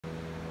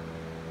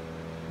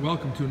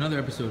Welcome to another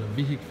episode of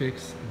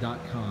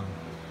VehicFix.com.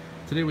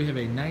 Today we have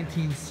a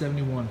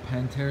 1971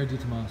 Pantera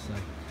DeTomaso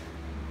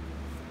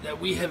that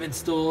we have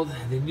installed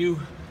the new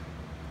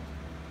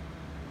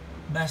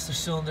master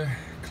cylinder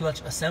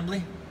clutch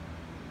assembly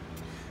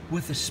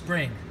with a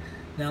spring.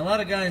 Now a lot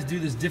of guys do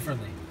this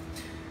differently.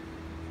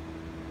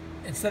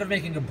 Instead of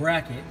making a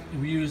bracket,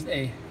 we used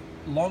a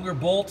longer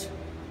bolt,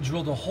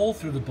 drilled a hole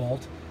through the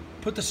bolt,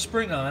 put the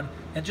spring on,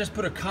 and just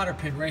put a cotter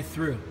pin right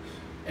through.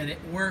 And it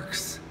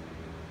works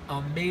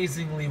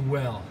amazingly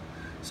well.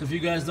 So if you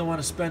guys don't want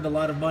to spend a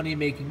lot of money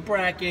making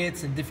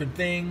brackets and different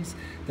things,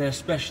 that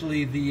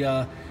especially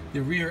the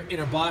rear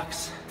inner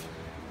box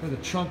or the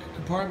trunk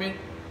compartment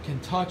can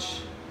touch,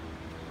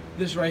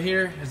 this right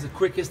here is the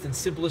quickest and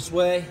simplest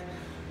way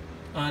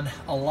on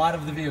a lot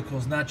of the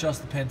vehicles, not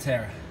just the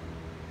Pantera.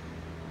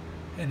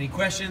 Any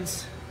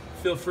questions,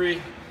 feel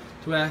free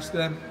to ask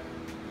them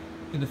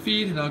in the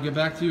feed and I'll get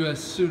back to you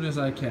as soon as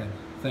I can.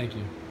 Thank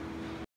you.